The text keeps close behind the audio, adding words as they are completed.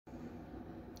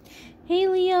Hey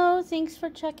Leo, thanks for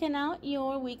checking out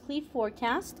your weekly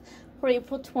forecast for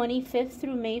April 25th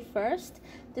through May 1st.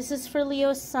 This is for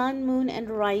Leo's sun, moon, and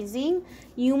rising.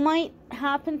 You might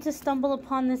happen to stumble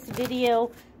upon this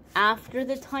video after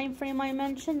the time frame I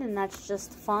mentioned, and that's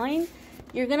just fine.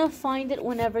 You're going to find it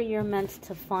whenever you're meant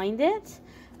to find it,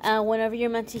 whenever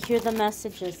you're meant to hear the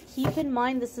messages. Keep in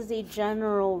mind this is a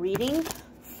general reading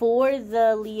for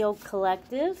the Leo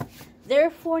collective.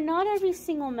 Therefore, not every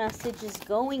single message is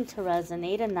going to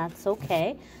resonate, and that's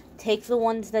okay. Take the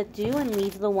ones that do and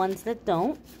leave the ones that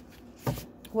don't.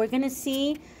 We're going to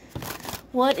see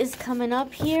what is coming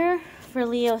up here for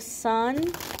Leo's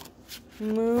sun,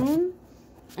 moon,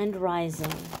 and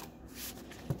rising.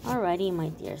 Alrighty, my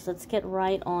dears, let's get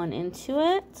right on into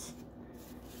it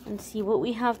and see what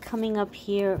we have coming up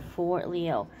here for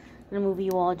Leo. I'm going to move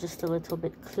you all just a little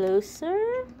bit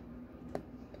closer.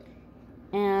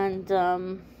 And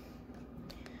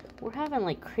we're having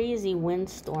like crazy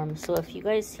windstorms, so if you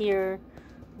guys hear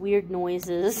weird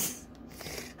noises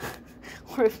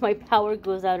or if my power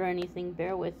goes out or anything,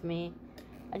 bear with me.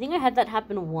 I think I had that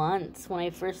happen once when I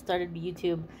first started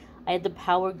YouTube. I had the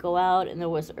power go out and there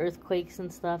was earthquakes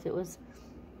and stuff. It was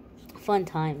fun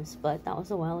times, but that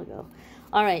was a while ago.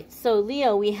 Alright, so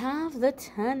Leo, we have the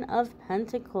Ten of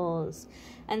Pentacles.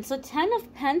 And so Ten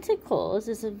of Pentacles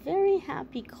is a very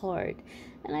happy card.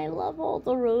 And I love all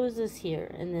the roses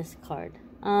here in this card.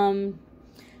 We're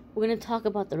going to talk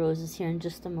about the roses here in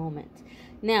just a moment.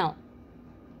 Now,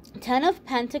 Ten of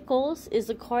Pentacles is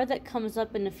a card that comes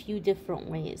up in a few different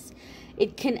ways.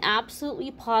 It can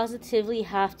absolutely positively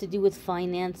have to do with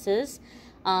finances.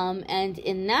 And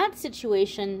in that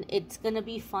situation, it's going to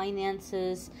be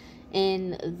finances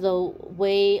in the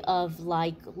way of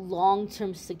like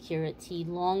long-term security,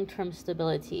 long-term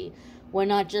stability. We're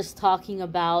not just talking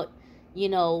about, you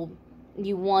know,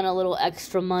 you want a little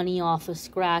extra money off a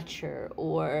scratcher,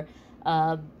 or,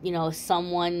 you know,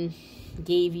 someone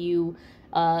gave you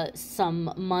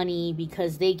some money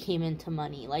because they came into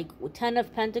money. Like with Ten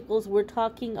of Pentacles, we're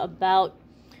talking about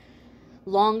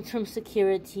long-term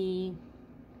security,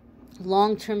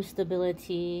 long-term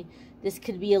stability. This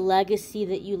could be a legacy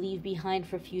that you leave behind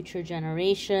for future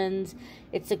generations.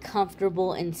 It's a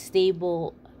comfortable and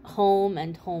stable home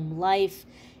and home life.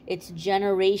 It's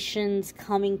generations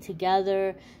coming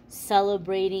together,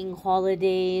 celebrating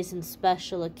holidays and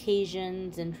special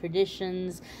occasions and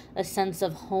traditions, a sense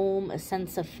of home, a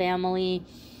sense of family,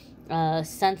 a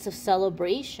sense of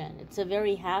celebration. It's a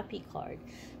very happy card.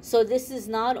 So this is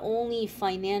not only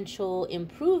financial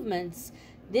improvements,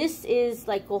 this is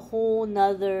like a whole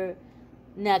nother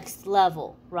next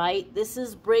level, right? This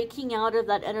is breaking out of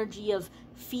that energy of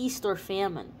feast or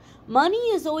famine. Money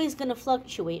is always going to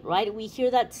fluctuate, right? We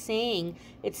hear that saying.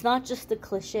 It's not just a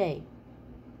cliche.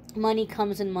 Money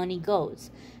comes and money goes.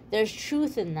 There's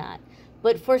truth in that.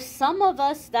 But for some of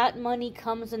us, that money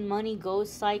comes and money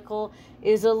goes cycle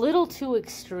is a little too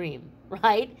extreme,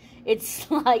 right?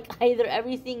 It's like either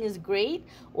everything is great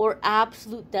or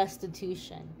absolute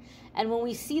destitution. And when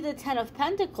we see the Ten of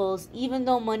Pentacles, even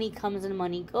though money comes and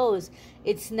money goes,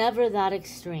 it's never that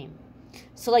extreme.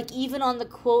 So like even on the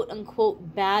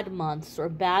quote-unquote bad months or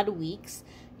bad weeks,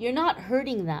 you're not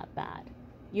hurting that bad.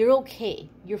 You're okay.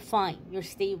 You're fine. You're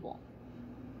stable.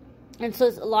 And so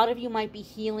a lot of you might be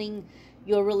healing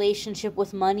your relationship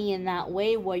with money in that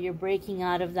way, where you're breaking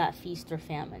out of that feast or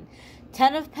famine.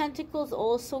 Ten of Pentacles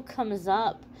also comes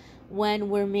up when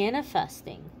we're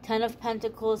manifesting. Ten of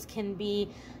Pentacles can be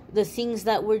the things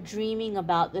that we're dreaming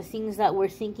about, the things that we're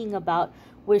thinking about.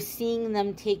 We're seeing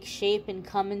them take shape and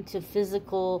come into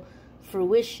physical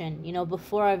fruition, you know,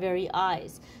 before our very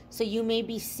eyes. So you may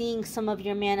be seeing some of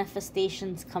your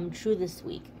manifestations come true this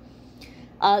week.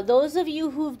 Those of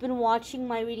you who've been watching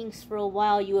my readings for a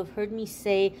while, you have heard me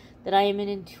say that I am an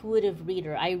intuitive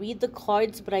reader. I read the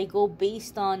cards, but I go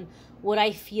based on what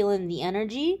I feel in the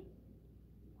energy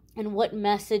and what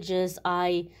messages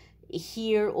I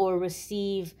hear or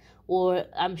receive or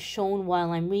I'm shown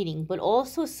while I'm reading. But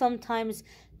also sometimes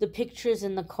the pictures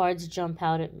and the cards jump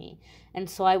out at me. And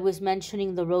so I was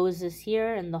mentioning the roses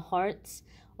here, and the hearts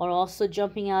are also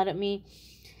jumping out at me.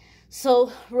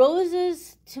 So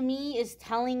roses to me is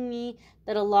telling me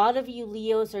that a lot of you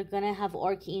Leos are going to have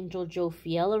Archangel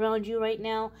Jophiel around you right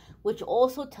now, which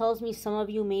also tells me some of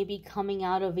you may be coming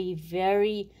out of a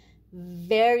very,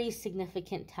 very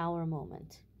significant tower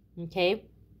moment. Okay?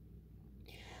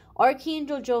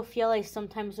 Archangel Jophiel I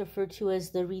sometimes refer to as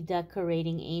the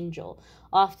redecorating angel.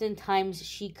 Oftentimes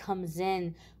she comes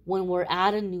in when we're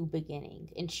at a new beginning,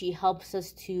 and she helps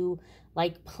us to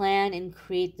like plan and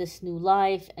create this new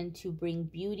life and to bring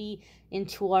beauty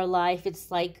into our life.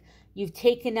 It's like you've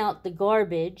taken out the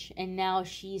garbage, and now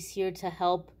she's here to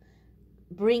help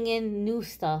bring in new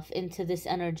stuff into this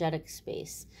energetic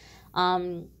space.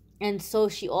 And so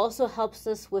she also helps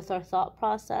us with our thought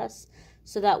process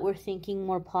so that we're thinking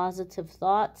more positive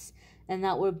thoughts and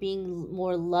that we're being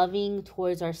more loving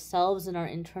towards ourselves and our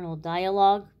internal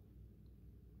dialogue.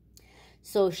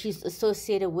 So she's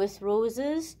associated with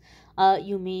roses.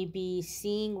 You may be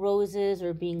seeing roses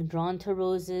or being drawn to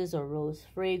roses or rose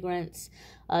fragrance.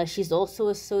 She's also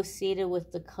associated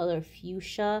with the color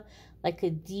fuchsia, like a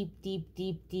deep, deep,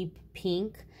 deep, deep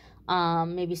pink.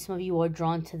 Maybe some of you are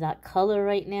drawn to that color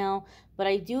right now. But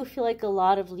I do feel like a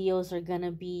lot of Leos are going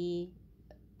to be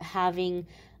having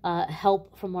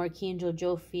help from Archangel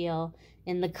Jophiel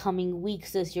in the coming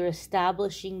weeks as you're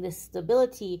establishing this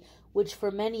stability, which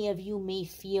for many of you may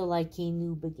feel like a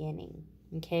new beginning.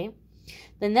 Okay?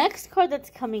 The next card that's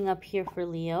coming up here for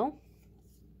Leo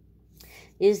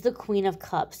is the Queen of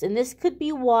Cups. And this could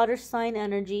be water sign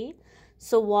energy.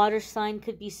 So water sign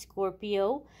could be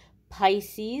Scorpio,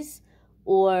 Pisces,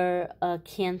 or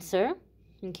Cancer.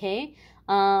 Okay?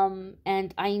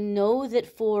 And I know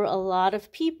that for a lot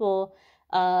of people,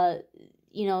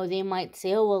 you know, they might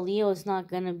say, oh, well, Leo is not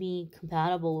going to be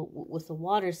compatible with a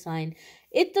water sign.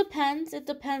 It depends. It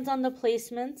depends on the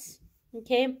placements.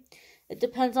 Okay? It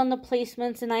depends on the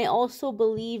placements. And I also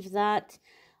believe that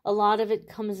a lot of it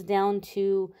comes down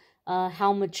to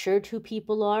how mature two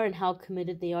people are and how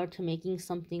committed they are to making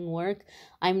something work.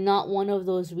 I'm not one of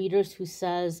those readers who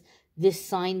says this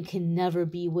sign can never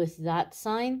be with that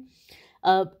sign.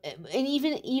 And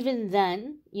even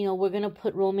then, you know, we're going to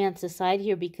put romance aside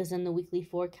here because in the weekly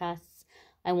forecasts,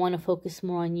 I want to focus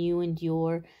more on you and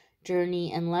your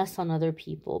journey and less on other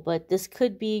people. But this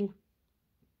could be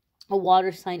a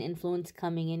water sign influence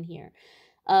coming in here.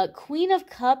 Queen of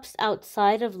Cups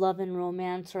outside of love and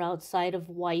romance or outside of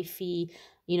wifey,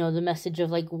 you know, the message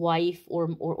of like wife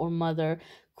or mother.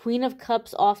 Queen of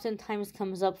Cups oftentimes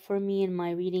comes up for me in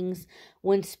my readings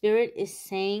when Spirit is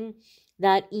saying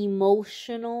that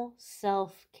emotional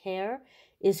self-care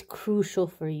is crucial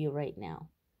for you right now.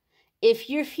 If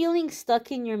you're feeling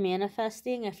stuck in your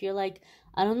manifesting, if you're like,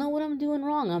 I don't know what I'm doing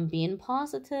wrong, I'm being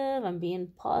positive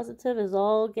as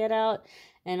all get out,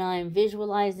 and I'm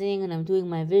visualizing, and I'm doing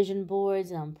my vision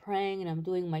boards, and I'm praying, and I'm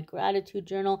doing my gratitude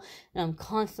journal, and I'm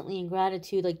constantly in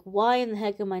gratitude, like, why in the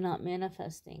heck am I not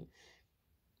manifesting?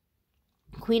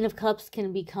 Queen of Cups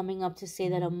can be coming up to say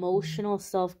that emotional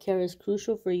self-care is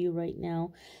crucial for you right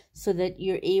now so that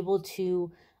you're able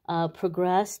to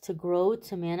progress, to grow,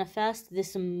 to manifest.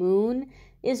 This moon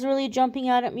is really jumping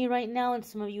out at me right now, and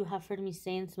some of you have heard me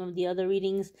say in some of the other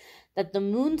readings that the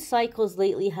moon cycles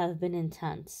lately have been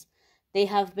intense. They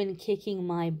have been kicking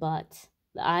my butt.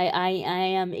 I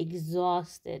am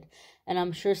exhausted, and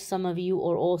I'm sure some of you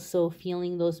are also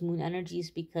feeling those moon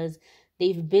energies because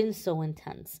they've been so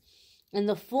intense. And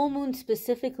the full moon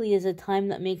specifically is a time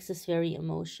that makes us very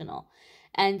emotional.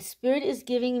 And Spirit is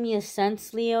giving me a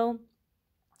sense, Leo,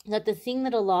 that the thing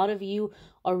that a lot of you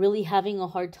are really having a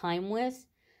hard time with,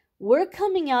 we're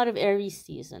coming out of Aries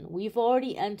season. We've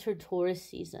already entered Taurus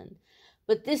season.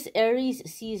 But this Aries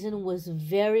season was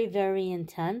very, very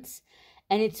intense.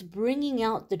 And it's bringing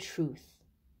out the truth.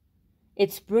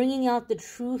 It's bringing out the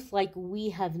truth like we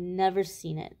have never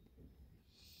seen it.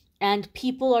 And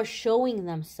people are showing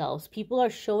themselves. People are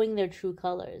showing their true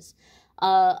colors.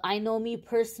 I know me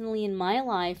personally in my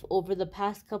life over the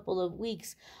past couple of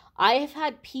weeks, I have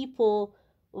had people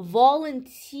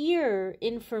volunteer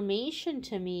information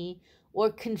to me or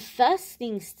confess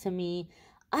things to me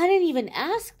I didn't even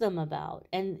ask them about.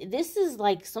 And this is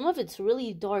like, some of it's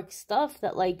really dark stuff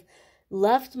that like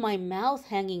left my mouth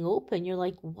hanging open. You're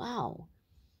like, wow,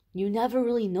 you never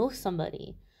really know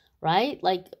somebody. Right?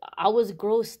 Like, I was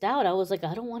grossed out. I was like,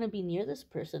 I don't want to be near this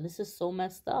person. This is so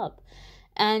messed up.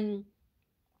 And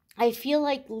I feel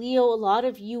like, Leo, a lot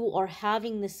of you are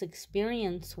having this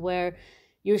experience where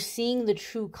you're seeing the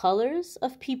true colors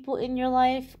of people in your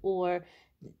life, or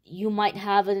you might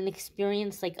have an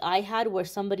experience like I had where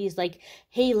somebody's like,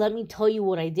 hey, let me tell you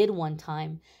what I did one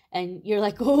time. And you're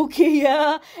like, okay,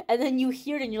 yeah. And then you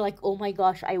hear it and you're like, oh my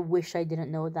gosh, I wish I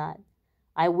didn't know that.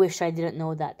 I wish I didn't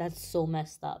know that. That's so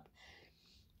messed up.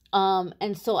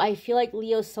 And so I feel like,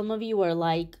 Leo, some of you are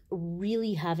like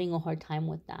really having a hard time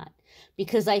with that,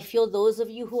 because I feel those of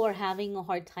you who are having a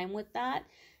hard time with that,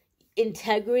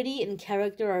 integrity and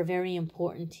character are very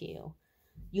important to you.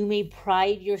 You may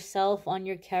pride yourself on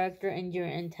your character and your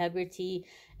integrity,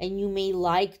 and you may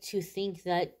like to think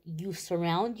that you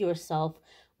surround yourself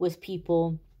with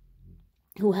people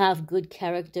who have good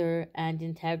character and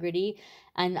integrity.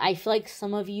 And I feel like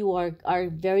some of you are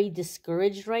very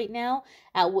discouraged right now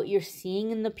at what you're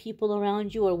seeing in the people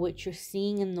around you or what you're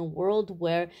seeing in the world,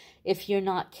 where if you're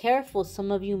not careful, some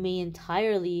of you may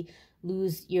entirely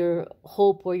lose your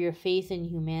hope or your faith in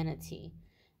humanity.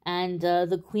 And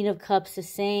the Queen of Cups is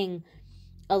saying,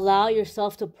 allow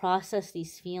yourself to process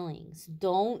these feelings.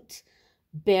 Don't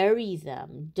bury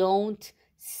them. Don't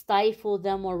stifle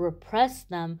them or repress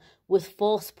them with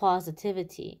false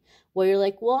positivity, where you're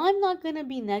like, well, I'm not going to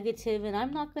be negative and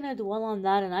I'm not going to dwell on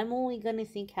that and I'm only going to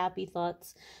think happy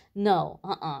thoughts. No,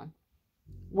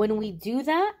 When we do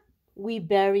that, we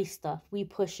bury stuff, we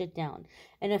push it down.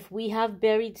 And if we have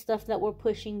buried stuff that we're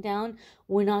pushing down,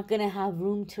 we're not going to have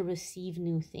room to receive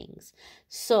new things.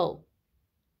 So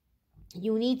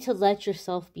you need to let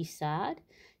yourself be sad.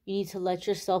 You need to let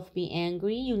yourself be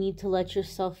angry. You need to let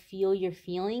yourself feel your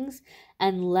feelings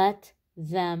and let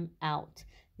them out.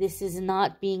 This is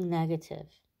not being negative.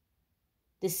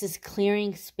 This is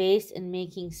clearing space and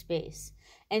making space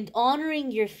and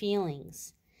honoring your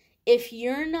feelings. If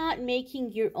you're not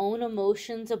making your own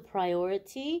emotions a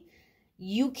priority,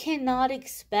 you cannot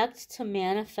expect to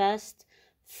manifest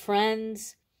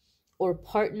friends or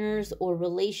partners or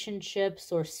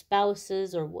relationships or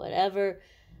spouses or whatever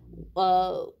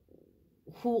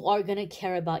who are going to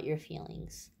care about your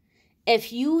feelings.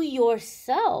 If you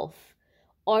yourself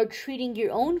are treating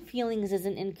your own feelings as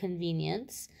an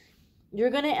inconvenience, you're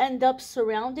going to end up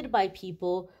surrounded by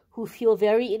people who feel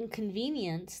very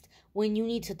inconvenienced when you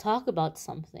need to talk about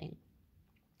something,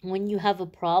 when you have a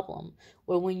problem,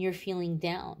 or when you're feeling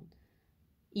down.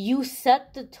 You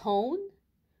set the tone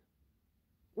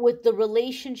with the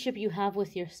relationship you have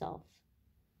with yourself.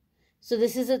 So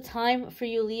this is a time for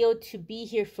you, Leo, to be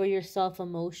here for yourself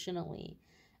emotionally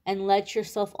and let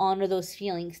yourself honor those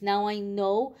feelings. Now, I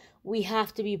know we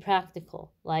have to be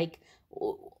practical, like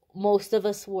most of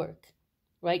us work,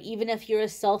 right? Even if you're a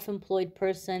self-employed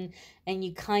person and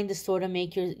you kind of sort of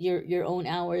make your own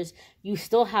hours, you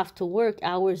still have to work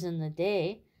hours in the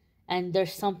day. And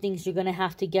there's some things you're going to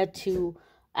have to get to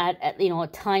at a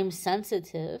time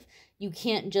sensitive. You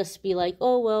can't just be like,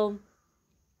 oh, well,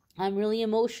 I'm really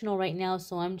emotional right now,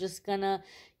 so I'm just gonna,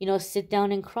 sit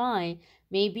down and cry.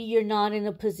 Maybe you're not in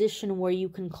a position where you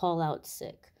can call out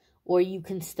sick or you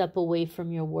can step away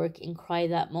from your work and cry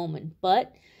that moment.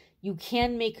 But you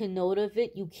can make a note of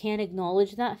it. You can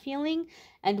acknowledge that feeling.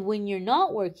 And when you're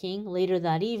not working later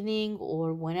that evening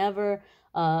or whenever,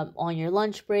 on your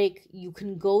lunch break, you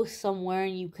can go somewhere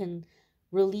and you can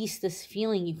release this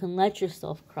feeling. You can let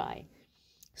yourself cry.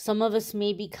 Some of us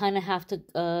maybe kind of have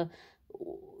to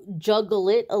juggle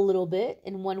it a little bit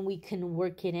and when we can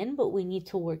work it in, but we need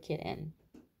to work it in.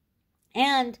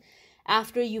 And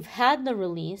after you've had the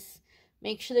release,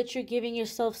 make sure that you're giving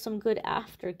yourself some good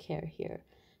aftercare here.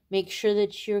 Make sure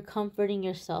that you're comforting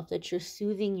yourself, that you're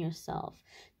soothing yourself,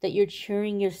 that you're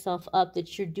cheering yourself up,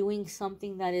 that you're doing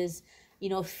something that is,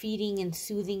 feeding and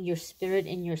soothing your spirit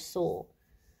and your soul.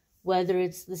 Whether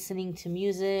it's listening to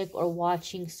music or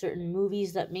watching certain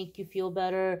movies that make you feel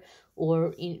better,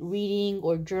 or reading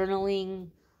or journaling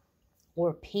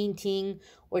or painting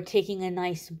or taking a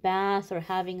nice bath or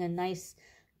having a nice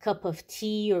cup of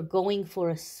tea or going for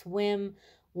a swim,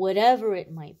 whatever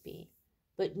it might be.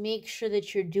 But make sure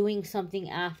that you're doing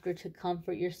something after to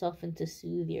comfort yourself and to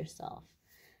soothe yourself.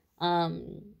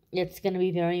 It's going to be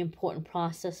a very important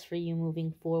process for you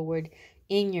moving forward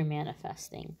in your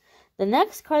manifesting. The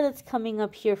next card that's coming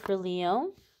up here for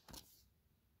Leo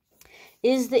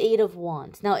is the Eight of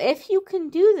Wands. Now, if you can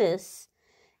do this,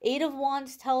 Eight of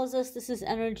Wands tells us this is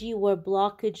energy where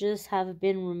blockages have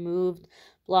been removed,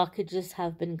 blockages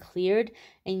have been cleared,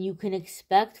 and you can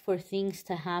expect for things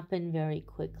to happen very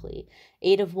quickly.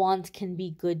 Eight of Wands can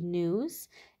be good news.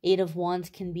 Eight of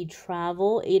Wands can be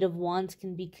travel. Eight of Wands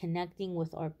can be connecting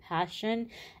with our passion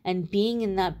and being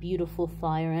in that beautiful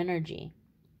fire energy.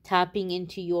 Tapping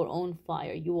into your own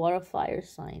fire. You are a fire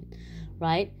sign,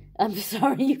 right? I'm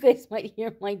sorry, you guys might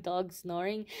hear my dog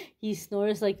snoring. He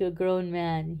snores like a grown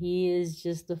man. He is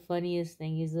just the funniest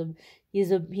thing.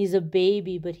 He's a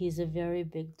baby, but he's a very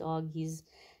big dog.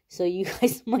 So you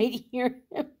guys might hear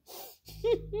him.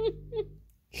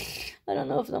 I don't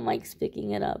know if the mic's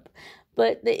picking it up,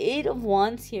 but the Eight of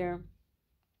Wands here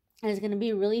is going to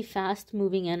be really fast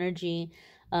moving energy,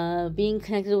 being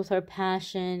connected with our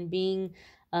passion, being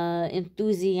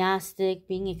enthusiastic,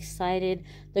 being excited.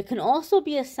 There can also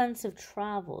be a sense of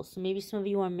travel. So maybe some of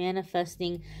you are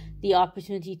manifesting the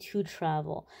opportunity to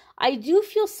travel. I do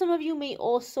feel some of you may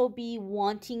also be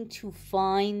wanting to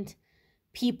find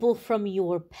people from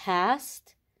your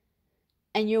past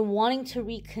and you're wanting to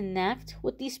reconnect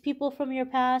with these people from your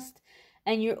past,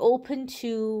 and you're open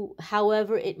to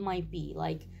however it might be.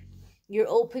 Like, you're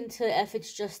open to if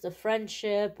it's just a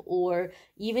friendship, or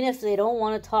even if they don't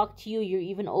want to talk to you, you're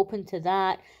even open to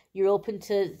that. You're open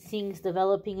to things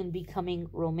developing and becoming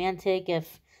romantic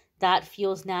if that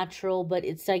feels natural, but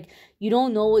it's like you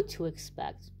don't know what to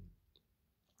expect.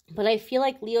 But I feel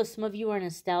like, Leo, some of you are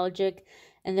nostalgic,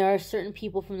 and there are certain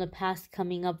people from the past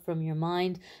coming up from your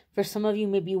mind. For some of you,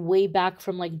 maybe way back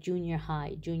from like junior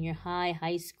high,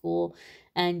 high school,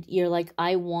 and you're like,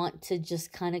 I want to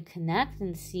just kind of connect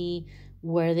and see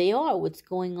where they are, what's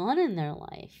going on in their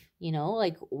life, you know,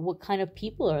 like what kind of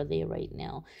people are they right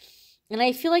now. And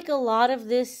I feel like a lot of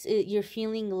this, you're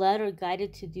feeling led or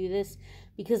guided to do this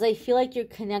because I feel like you're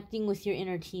connecting with your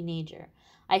inner teenager.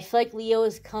 I feel like Leo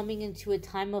is coming into a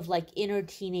time of like inner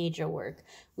teenager work.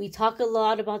 We talk a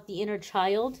lot about the inner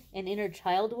child and inner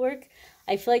child work.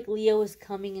 I feel like Leo is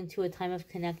coming into a time of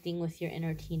connecting with your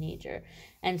inner teenager.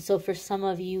 And so for some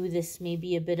of you, this may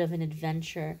be a bit of an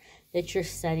adventure that you're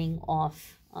setting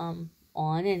off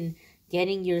on and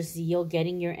getting your zeal,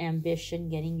 getting your ambition,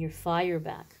 getting your fire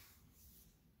back.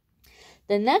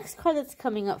 The next card that's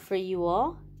coming up for you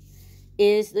all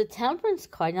is the Temperance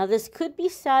card. Now, this could be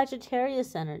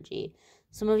Sagittarius energy.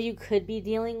 Some of you could be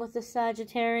dealing with a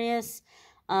Sagittarius.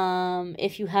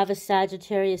 If you have a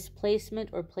Sagittarius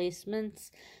placement or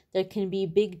placements, there can be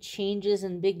big changes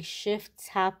and big shifts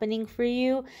happening for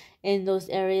you in those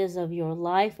areas of your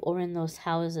life or in those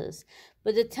houses.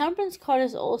 But the Temperance card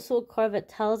is also a card that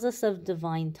tells us of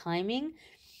divine timing.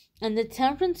 And the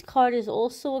Temperance card is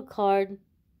also a card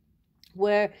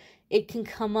where it can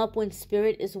come up when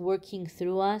Spirit is working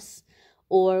through us,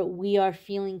 or we are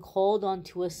feeling called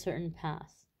onto a certain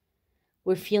path.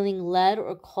 We're feeling led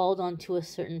or called onto a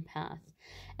certain path.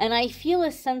 And I feel a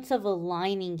sense of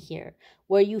aligning here,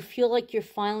 where you feel like you're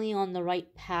finally on the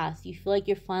right path. You feel like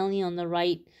you're finally on the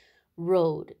right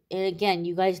road. And again,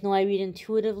 you guys know I read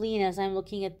intuitively, and as I'm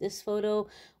looking at this photo,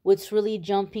 what's really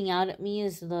jumping out at me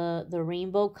is the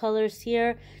rainbow colors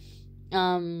here.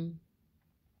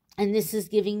 And this is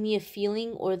giving me a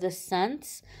feeling or the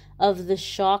sense of the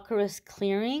chakras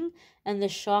clearing and the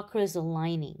chakras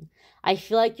aligning. I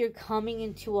feel like you're coming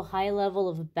into a high level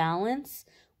of balance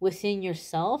within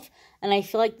yourself. And I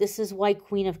feel like this is why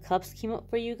Queen of Cups came up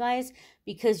for you guys,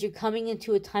 because you're coming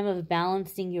into a time of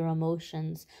balancing your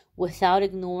emotions without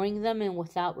ignoring them and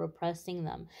without repressing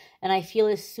them. And I feel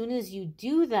as soon as you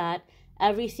do that,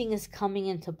 everything is coming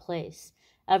into place.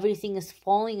 Everything is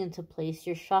falling into place.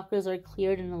 Your chakras are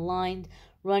cleared and aligned,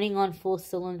 running on full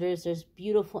cylinders. There's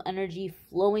beautiful energy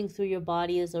flowing through your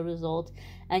body as a result.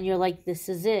 And you're like, this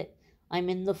is it. I'm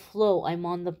in the flow. I'm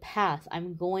on the path.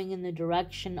 I'm going in the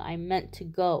direction I'm meant to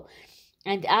go.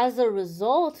 And as a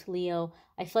result, Leo,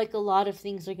 I feel like a lot of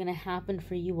things are going to happen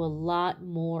for you a lot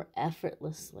more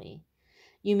effortlessly.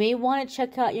 You may want to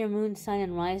check out your moon sign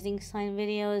and rising sign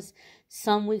videos.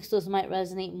 Some weeks those might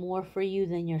resonate more for you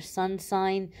than your sun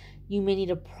sign. You may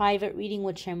need a private reading,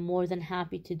 which I'm more than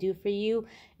happy to do for you.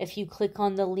 If you click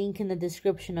on the link in the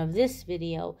description of this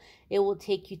video, it will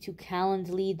take you to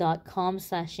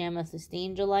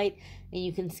calendly.com/amethystangelite, and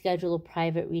you can schedule a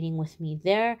private reading with me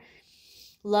there.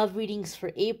 Love readings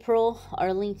for April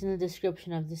are linked in the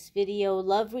description of this video.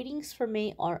 Love readings for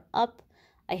May are up.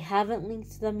 I haven't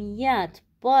linked them yet,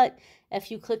 but if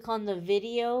you click on the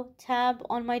video tab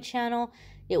on my channel,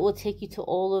 it will take you to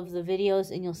all of the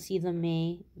videos, and you'll see the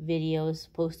May videos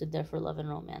posted there for love and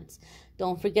romance.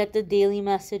 Don't forget the daily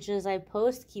messages I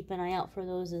post. Keep an eye out for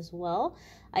those as well.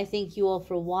 I thank you all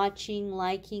for watching,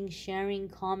 liking, sharing,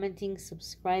 commenting,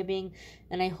 subscribing,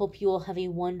 and I hope you all have a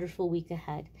wonderful week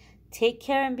ahead. Take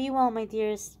care and be well, my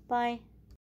dears. Bye.